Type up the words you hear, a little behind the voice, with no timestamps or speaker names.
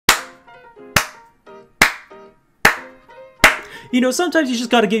You know, sometimes you just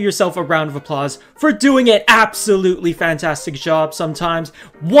gotta give yourself a round of applause for doing an absolutely fantastic job sometimes.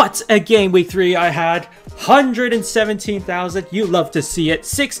 What a game week 3 I had. 117,000. You love to see it.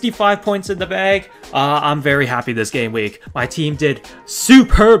 65 points in the bag. I'm very happy this game week. My team did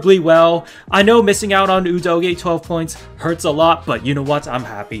superbly well. I know missing out on Udoge 12 points hurts a lot, but you know what? I'm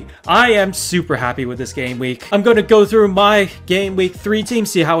happy. I am super happy with this game week. I'm going to go through my game week 3 team,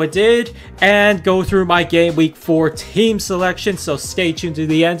 see how it did, and go through my game week 4 team selection, so stay tuned to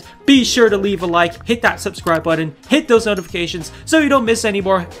the end. Be sure to leave a like, hit that subscribe button, hit those notifications so you don't miss any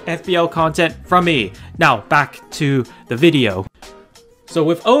more FPL content from me. Now, back to the video. So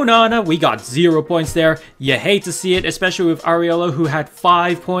with Onana, we got 0 points there. You hate to see it, especially with Areola, who had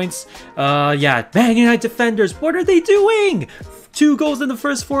 5 points. Yeah, Man United defenders, what are they doing? 2 goals in the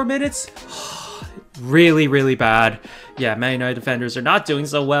first 4 minutes? Really, really bad. Yeah, Man United defenders are not doing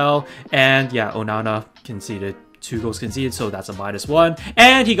so well. And yeah, Onana conceded 2 goals conceded, so that's a -1.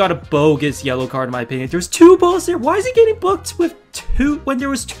 And he got a bogus yellow card in my opinion. There's 2 balls there. Why is he getting booked with 2 when there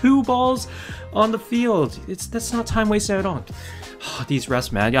was 2 balls on the field? That's not time wasted at all. These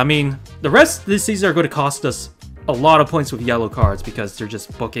refs, man. I mean, the rest this season are going to cost us a lot of points with yellow cards because they're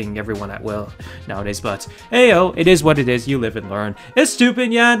just booking everyone at will nowadays. But heyo, it is what it is. You live and learn. It's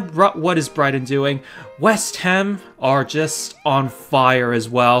stupid, yeah. What is Brighton doing? West Ham are just on fire as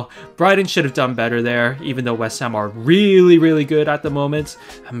well. Brighton should have done better there, even though West Ham are really, really good at the moment.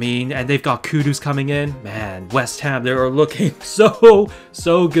 I mean, and they've got Kudus coming in. Man, West Ham, they're looking so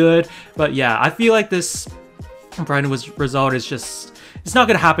good. But yeah, I feel like this Brighton result is just, it's not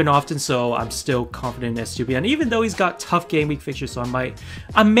going to happen often, so I'm still confident in Estupiñán, even though he's got tough game week fixtures, so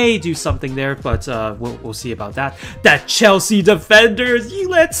I may do something there, but we'll see about that. That Chelsea defenders,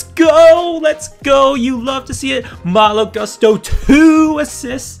 let's go, you love to see it. Malo Gusto, 2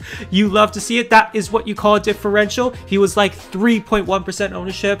 assists, you love to see it. That is what you call a differential. He was like 3.1%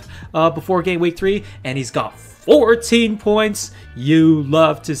 ownership before game week 3, and he's got 14 points. You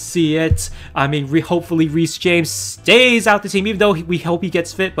love to see it. I mean, hopefully Reece James stays out the team, even though we hope he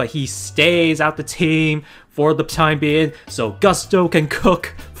gets fit, but he stays out the team for the time being, so Gusto can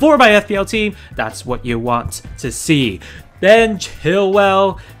cook for my FPL team. That's what you want to see. Then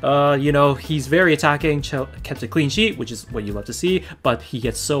Chilwell, you know, he's very attacking, kept a clean sheet, which is what you love to see, but he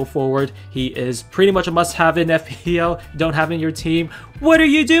gets so forward. He is pretty much a must-have in FPL. You don't have him in your team. What are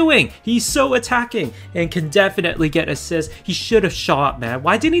you doing? He's so attacking and can definitely get assists. He should have shot, man.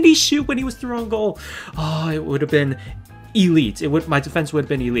 Why didn't he shoot when he was through on goal? Oh, it would have been elite. My defense would have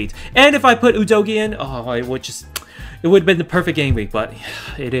been elite. And if I put Udogi in, oh, it would have been the perfect game week, but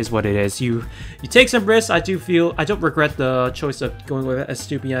it is what it is. You take some risks. I don't regret the choice of going with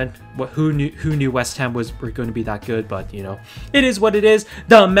Estupiñán. Who knew West Ham were going to be that good, but you know, it is what it is.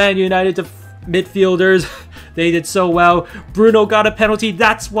 The Man United midfielders, they did so well. Bruno got a penalty.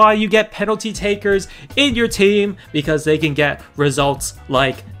 That's why you get penalty takers in your team, because they can get results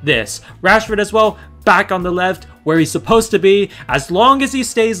like this. Rashford as well, back on the left where he's supposed to be. As long as he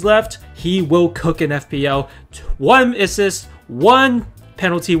stays left, he will cook in FPL. 1 assist, 1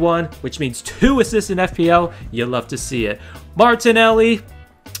 penalty 1, which means 2 assists in FPL. You love to see it. Martinelli,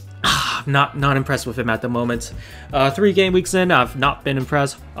 not impressed with him at the moment. 3 game weeks in, I've not been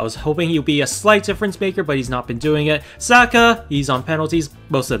impressed. I was hoping he'd be a slight difference maker, but he's not been doing it. Saka, he's on penalties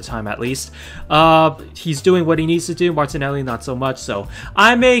most of the time at least. He's doing what he needs to do. Martinelli, not so much. So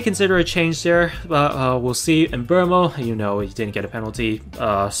I may consider a change there. We'll see. And Burmo, you know, he didn't get a penalty.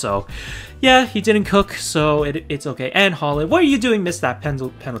 So yeah, he didn't cook, so it's okay. And Holland, what are you doing? Missed that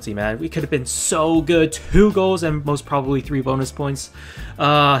penalty, man. We could have been so good. 2 goals and most probably 3 bonus points.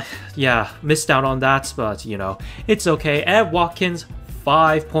 Yeah, missed out on that, but you know, it's okay. Ed Watkins,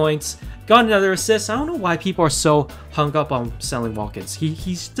 5 points. Got another assist. I don't know why people are so hung up on selling Watkins.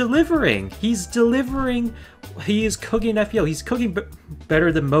 He's delivering. He's delivering. He is cooking FPL. He's cooking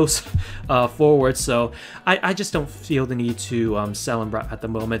better than most forwards. So I just don't feel the need to sell him at the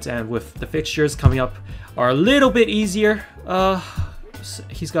moment. And with the fixtures coming up are a little bit easier.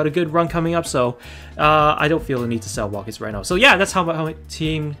 He's got a good run coming up, so I don't feel the need to sell Watkins right now. So yeah, that's how my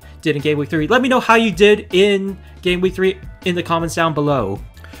team did in Game Week 3. Let me know how you did in Game Week 3 in the comments down below.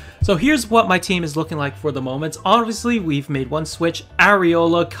 So here's what my team is looking like for the moment. Obviously, we've made one switch.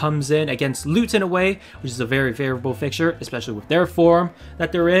 Areola comes in against Luton away, which is a very favorable fixture, especially with their form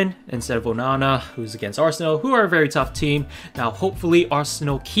that they're in, instead of Onana, who's against Arsenal, who are a very tough team. Now, hopefully,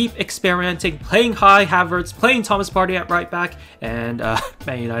 Arsenal keep experimenting, playing high Havertz, playing Thomas Partey at right back, and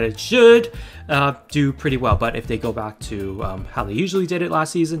Man United should do pretty well. But if they go back to how they usually did it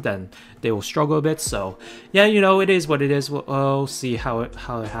last season, then they will struggle a bit. So yeah, you know, it is what it is. We'll see how it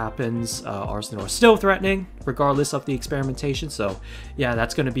happens. happens, Arsenal are still threatening, regardless of the experimentation. So yeah,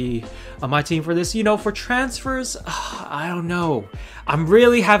 that's going to be my team for this. You know, for transfers, I don't know. I'm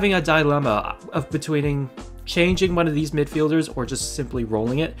really having a dilemma of between changing one of these midfielders or just simply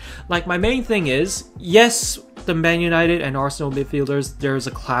rolling it. Like, my main thing is, yes, the Man United and Arsenal midfielders, there's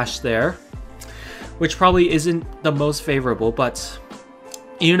a clash there, which probably isn't the most favorable, but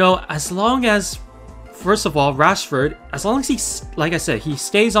you know, as long as, first of all, Rashford, as long as he, like I said, he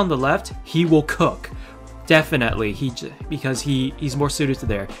stays on the left, he will cook. Definitely, because he's more suited to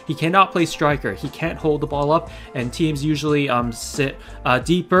there. He cannot play striker. He can't hold the ball up, and teams usually sit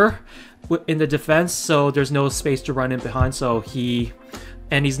deeper in the defense, so there's no space to run in behind. So he's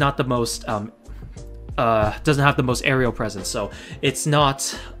not the most doesn't have the most aerial presence, so it's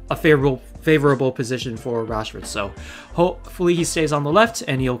not a favorable position for Rashford. So hopefully he stays on the left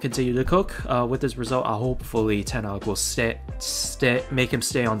and he'll continue to cook. With this result, hopefully Ten Hag will make him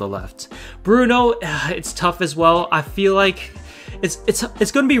stay on the left. Bruno, it's tough as well. I feel like it's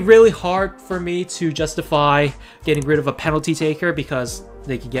going to be really hard for me to justify getting rid of a penalty taker, because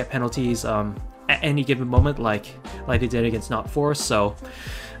they can get penalties at any given moment, like they did against Not Force. So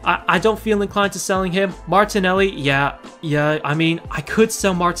I don't feel inclined to selling him. Martinelli, yeah, I mean, I could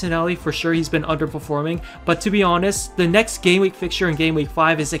sell Martinelli for sure. He's been underperforming, but to be honest, the next game week fixture in game week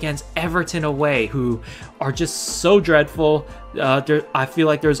 5 is against Everton away, who are just so dreadful. I feel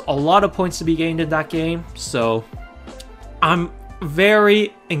like there's a lot of points to be gained in that game, so I'm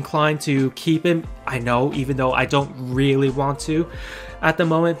very inclined to keep him. I know, even though I don't really want to at the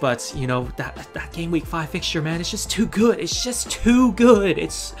moment, but you know, that game week 5 fixture, man, it's just too good. It's just too good.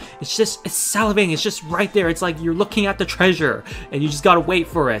 It's salivating. It's just right there. It's like you're looking at the treasure and you just gotta wait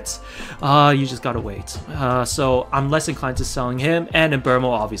for it. You just gotta wait. So I'm less inclined to selling him. And in Burmo,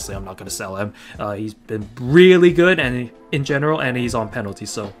 obviously I'm not gonna sell him. He's been really good and in general, and he's on penalty,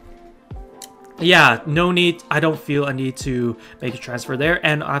 so yeah, no need. I don't feel a need to make a transfer there.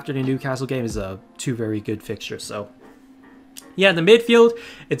 And after the Newcastle game is two very good fixtures. So yeah, the midfield,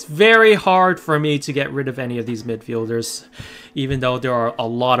 it's very hard for me to get rid of any of these midfielders, even though there are a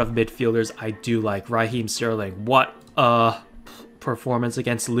lot of midfielders I do like. Raheem Sterling, what performance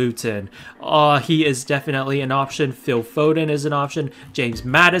against Luton. He is definitely an option. Phil Foden is an option. James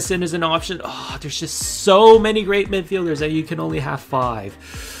Maddison is an option. There's just so many great midfielders that you can only have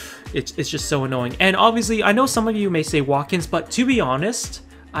 5. It's just so annoying. And obviously, I know some of you may say Watkins, but to be honest,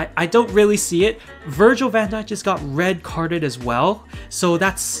 I don't really see it. Virgil van Dijk just got red carded as well, so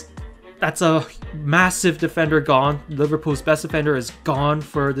that's a massive defender gone. Liverpool's best defender is gone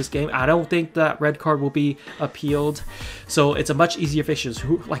for this game. I don't think that red card will be appealed, so it's a much easier fixture.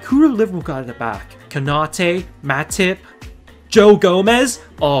 Who do Liverpool got at the back? Konate, Matip, Joe Gomez?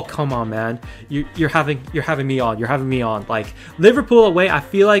 Oh, come on, man. You're having me on. You're having me on. Like, Liverpool away, I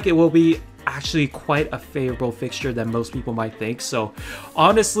feel like it will be actually quite a favorable fixture than most people might think. So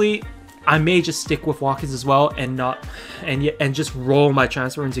honestly, I may just stick with Watkins as well and just roll my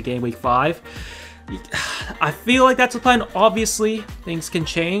transfer into game week 5. I feel like that's the plan. Obviously, things can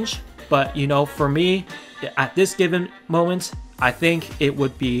change, but you know, for me, at this given moment, I think it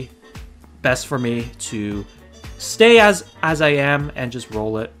would be best for me to stay as I am and just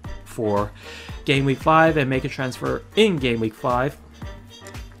roll it for game week 5 and make a transfer in game week 5.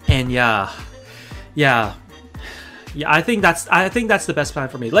 And yeah, I think that's the best plan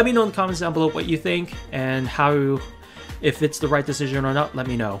for me. Let me know in the comments down below what you think and if it's the right decision or not. Let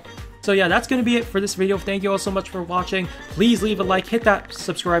me know. So yeah, that's going to be it for this video. Thank you all so much for watching. Please leave a like, hit that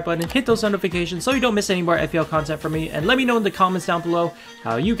subscribe button, hit those notifications so you don't miss any more FPL content from me. And let me know in the comments down below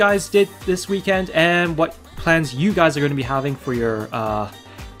how you guys did this weekend and what plans you guys are going to be having for your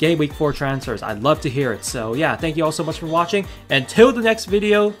Game Week 4 transfers. I'd love to hear it. So yeah, thank you all so much for watching. Until the next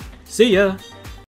video, see ya!